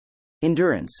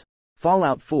Endurance.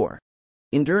 Fallout 4.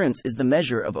 Endurance is the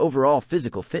measure of overall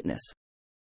physical fitness.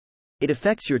 It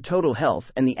affects your total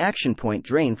health and the action point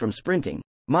drain from sprinting,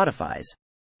 modifies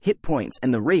hit points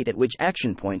and the rate at which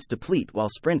action points deplete while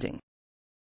sprinting.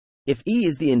 If E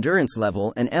is the endurance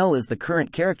level and L is the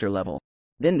current character level,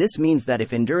 then this means that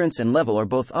if endurance and level are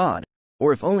both odd,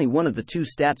 or if only one of the two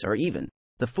stats are even,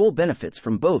 the full benefits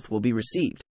from both will be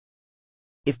received.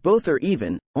 If both are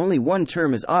even, only one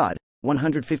term is odd,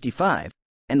 155,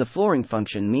 and the flooring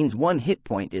function means one hit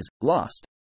point is lost.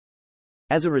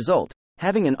 As a result,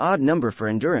 having an odd number for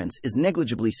endurance is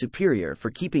negligibly superior for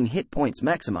keeping hit points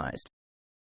maximized.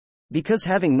 Because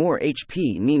having more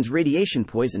HP means radiation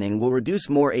poisoning will reduce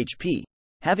more HP,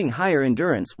 having higher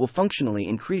endurance will functionally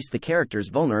increase the character's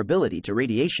vulnerability to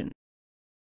radiation.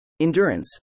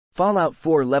 Endurance. Fallout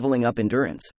 4 leveling up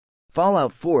endurance.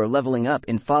 Fallout 4 leveling up.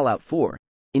 In Fallout 4,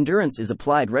 endurance is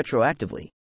applied retroactively.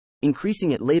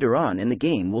 Increasing it later on in the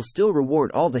game will still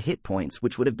reward all the hit points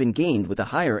which would have been gained with a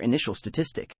higher initial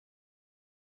statistic.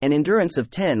 An endurance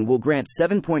of 10 will grant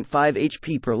 7.5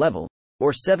 HP per level,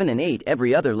 or 7 and 8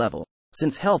 every other level,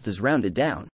 since health is rounded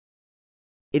down.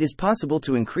 It is possible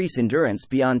to increase endurance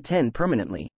beyond 10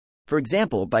 permanently, for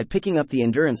example by picking up the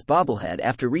endurance bobblehead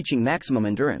after reaching maximum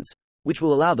endurance, which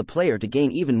will allow the player to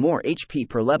gain even more HP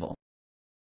per level.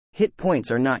 Hit points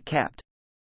are not capped.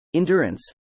 Endurance.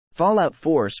 Fallout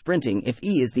 4 sprinting. If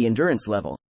E is the endurance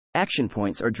level, action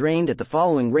points are drained at the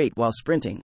following rate while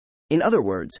sprinting. In other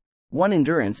words, 1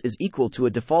 endurance is equal to a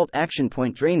default action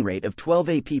point drain rate of 12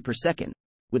 AP per second,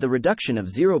 with a reduction of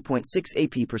 0.6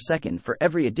 AP per second for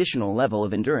every additional level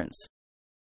of endurance.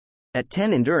 At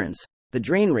 10 endurance, the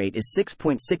drain rate is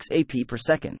 6.6 AP per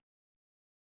second.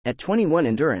 At 21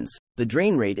 endurance, the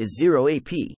drain rate is 0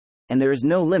 AP, and there is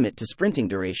no limit to sprinting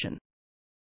duration.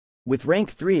 With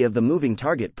rank 3 of the moving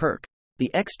target perk, the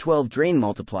X12 drain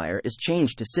multiplier is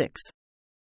changed to 6.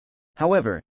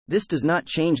 However, this does not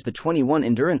change the 21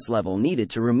 endurance level needed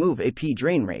to remove AP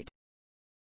drain rate.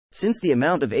 Since the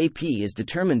amount of AP is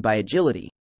determined by agility,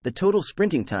 the total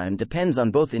sprinting time depends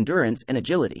on both endurance and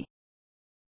agility.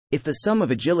 If the sum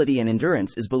of agility and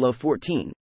endurance is below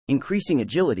 14, increasing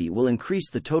agility will increase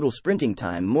the total sprinting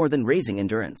time more than raising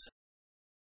endurance.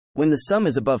 When the sum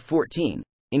is above 14,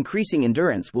 increasing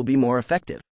endurance will be more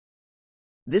effective.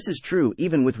 This is true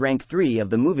even with rank 3 of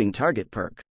the moving target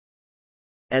perk.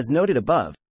 As noted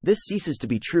above, this ceases to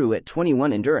be true at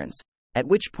 21 endurance, at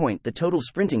which point the total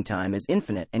sprinting time is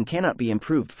infinite and cannot be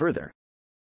improved further.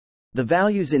 The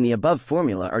values in the above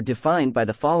formula are defined by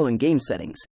the following game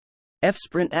settings. F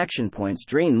sprint action points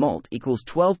drain mult equals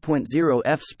 12.0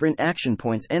 F sprint action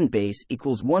points end base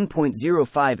equals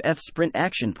 1.05 F sprint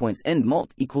action points end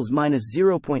mult equals minus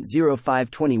 0.05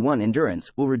 21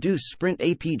 endurance will reduce sprint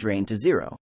AP drain to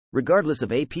 0, regardless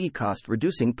of AP cost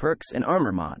reducing perks and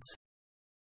armor mods.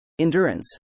 Endurance.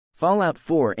 Fallout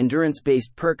 4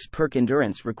 endurance-based perks. Perk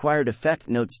endurance required effect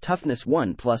notes toughness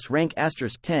 1 plus rank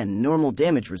 *10 normal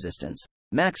damage resistance,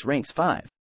 max ranks 5.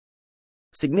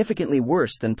 Significantly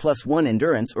worse than +1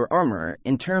 endurance or armorer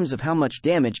in terms of how much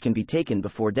damage can be taken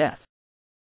before death.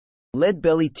 Lead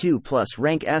belly 2 plus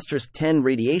rank *10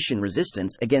 radiation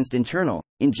resistance against internal,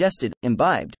 ingested,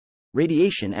 imbibed,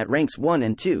 radiation at ranks 1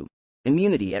 and 2,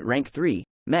 immunity at rank 3,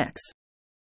 max.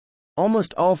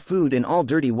 Almost all food and all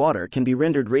dirty water can be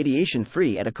rendered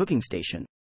radiation-free at a cooking station.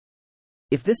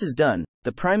 If this is done,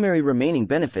 the primary remaining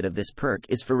benefit of this perk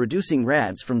is for reducing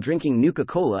rads from drinking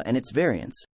Nuka-Cola and its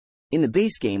variants. In the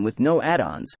base game with no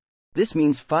add-ons, this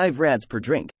means 5 rads per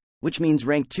drink, which means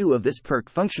rank 2 of this perk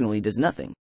functionally does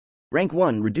nothing. Rank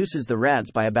 1 reduces the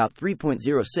rads by about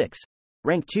 3.06,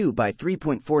 rank 2 by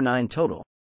 3.49 total,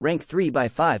 rank 3 by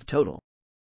 5 total.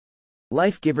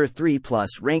 Life Giver 3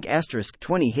 plus rank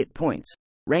 *20 hit points.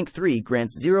 Rank 3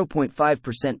 grants 0.5%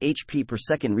 HP per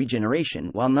second regeneration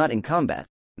while not in combat.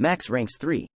 Max ranks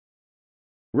 3.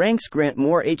 Ranks grant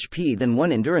more HP than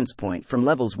 1 endurance point from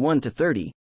levels 1 to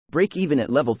 30, break even at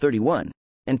level 31,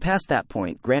 and past that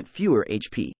point grant fewer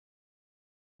HP.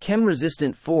 Chem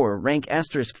Resistant 4 rank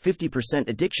 *50%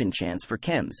 addiction chance for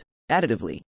chems,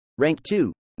 additively. Rank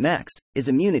 2, max, is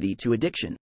immunity to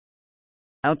addiction.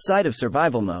 Outside of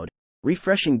survival mode,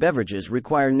 refreshing beverages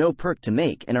require no perk to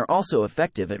make and are also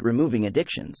effective at removing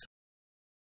addictions.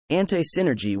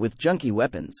 Anti-synergy with junkie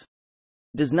weapons.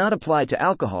 Does not apply to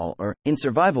alcohol or, in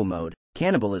survival mode,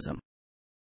 cannibalism.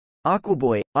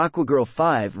 Aquaboy, Aquagirl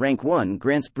 5 rank 1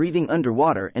 grants breathing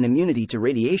underwater and immunity to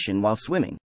radiation while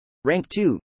swimming. Rank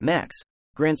 2, max,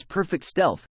 grants perfect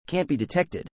stealth, can't be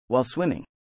detected, while swimming.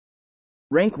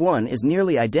 Rank 1 is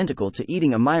nearly identical to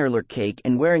eating a Mirelurk cake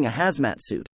and wearing a hazmat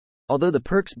suit, although the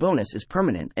perk's bonus is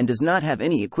permanent and does not have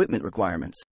any equipment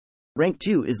requirements. Rank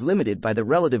 2 is limited by the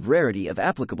relative rarity of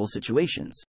applicable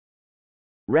situations.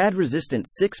 Rad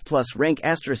resistance 6 plus rank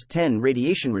 *10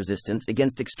 radiation resistance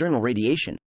against external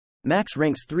radiation. Max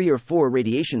ranks 3 or 4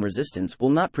 radiation resistance will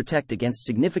not protect against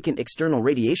significant external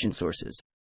radiation sources.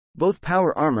 Both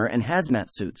power armor and hazmat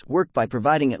suits work by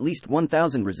providing at least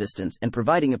 1000 resistance and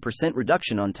providing a %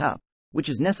 reduction on top, which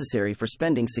is necessary for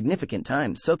spending significant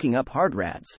time soaking up hard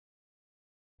rads.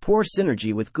 Poor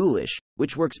synergy with ghoulish,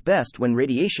 which works best when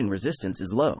radiation resistance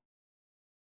is low.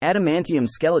 Adamantium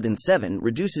Skeleton 7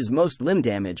 reduces most limb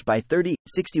damage by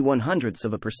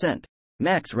 30/6100%.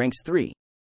 Max ranks 3.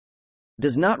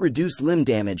 Does not reduce limb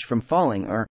damage from falling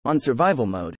or, on survival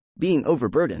mode, being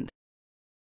overburdened.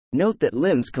 Note that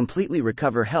limbs completely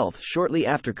recover health shortly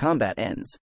after combat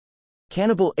ends.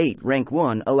 Cannibal 8 Rank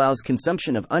 1 allows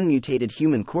consumption of unmutated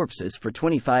human corpses for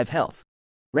 25 health.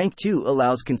 Rank 2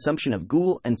 allows consumption of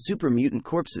ghoul and super mutant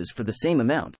corpses for the same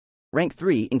amount. Rank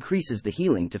 3 increases the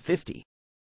healing to 50.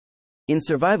 In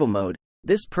survival mode,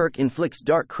 this perk inflicts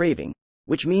dark craving,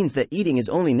 which means that eating is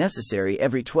only necessary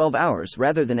every 12 hours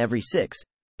rather than every 6,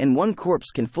 and one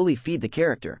corpse can fully feed the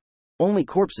character. Only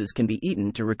corpses can be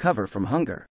eaten to recover from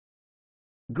hunger.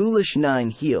 Ghoulish 9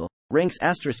 Heal, ranks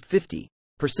 *50%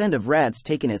 of rads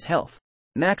taken as health.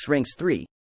 Max ranks 3.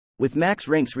 With max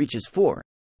ranks reaches 4,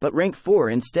 but rank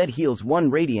 4 instead heals 1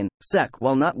 radian sec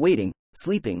while not waiting,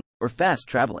 sleeping, or fast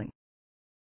traveling.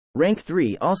 Rank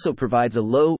 3 also provides a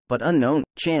low, but unknown,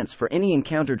 chance for any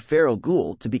encountered feral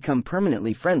ghoul to become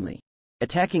permanently friendly,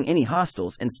 attacking any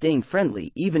hostiles and staying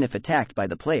friendly even if attacked by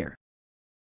the player.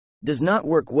 Does not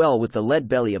work well with the lead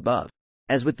belly above.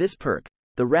 As with this perk,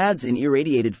 the rads in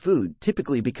irradiated food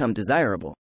typically become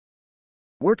desirable.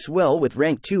 Works well with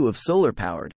rank 2 of solar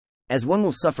powered, as one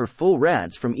will suffer full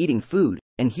rads from eating food,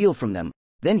 and heal from them,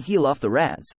 then heal off the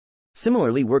rads.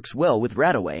 Similarly works well with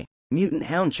Radaway, mutant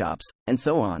hound chops, and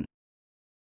so on.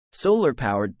 Solar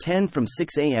powered 10 from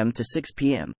 6 AM to 6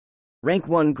 PM. Rank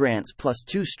 1 grants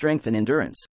 +2 strength and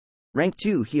endurance. Rank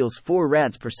 2 heals 4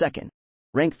 rads per second.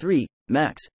 Rank 3,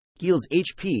 max, heals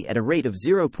HP at a rate of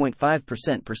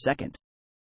 0.5% per second.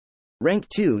 Rank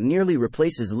 2 nearly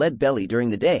replaces lead belly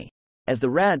during the day, as the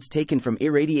rads taken from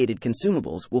irradiated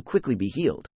consumables will quickly be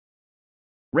healed.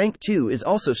 Rank 2 is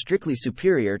also strictly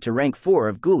superior to rank 4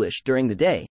 of ghoulish during the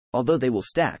day, although they will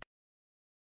stack.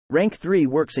 Rank 3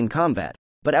 works in combat,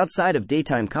 but outside of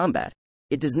daytime combat,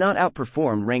 it does not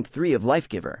outperform rank 3 of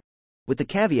Lifegiver, with the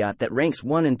caveat that ranks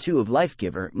 1 and 2 of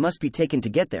Lifegiver must be taken to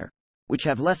get there, which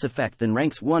have less effect than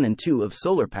ranks 1 and 2 of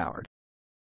Solar Powered.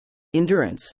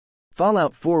 Endurance.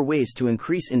 Fallout 4 ways to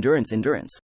increase endurance.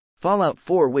 Fallout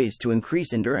 4 ways to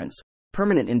increase endurance.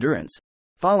 Permanent endurance.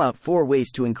 Fallout 4 ways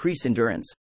to increase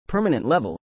endurance. Permanent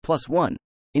level, +1.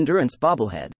 Endurance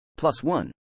bobblehead,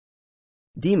 +1.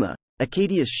 Dima,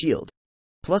 Acadia's shield.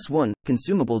 +1,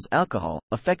 consumables alcohol,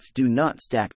 effects do not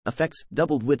stack, effects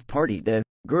doubled with party de,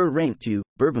 Gur rank 2,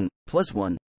 bourbon,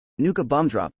 +1. Nuka bomb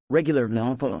drop, regular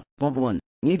alcohol, +1.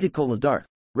 Nicola dark,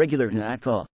 regular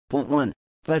alcohol, +1.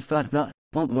 Fight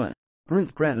 1.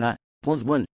 Hermit crab,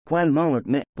 +1. Quan Marlet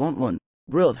net, +1.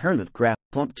 Grilled hermit crab,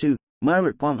 +2.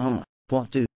 Marlet +1,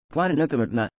 +2. Quan nuclear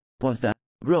nut, +5.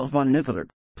 Grilled von nuclear,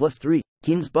 +3.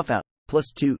 King's buff out,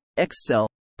 +2. X cell,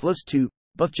 +2.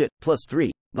 Buffjet,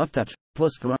 +3. Buff touch,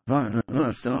 +4.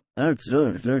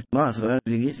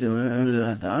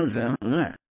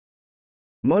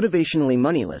 Motivationally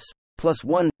moneyless,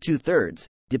 +1, 2/3,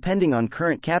 depending on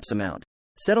current caps amount.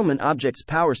 Settlement objects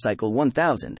power cycle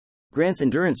 1000, grants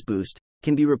endurance boost,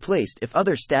 can be replaced if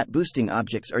other stat boosting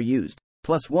objects are used,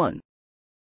 +1.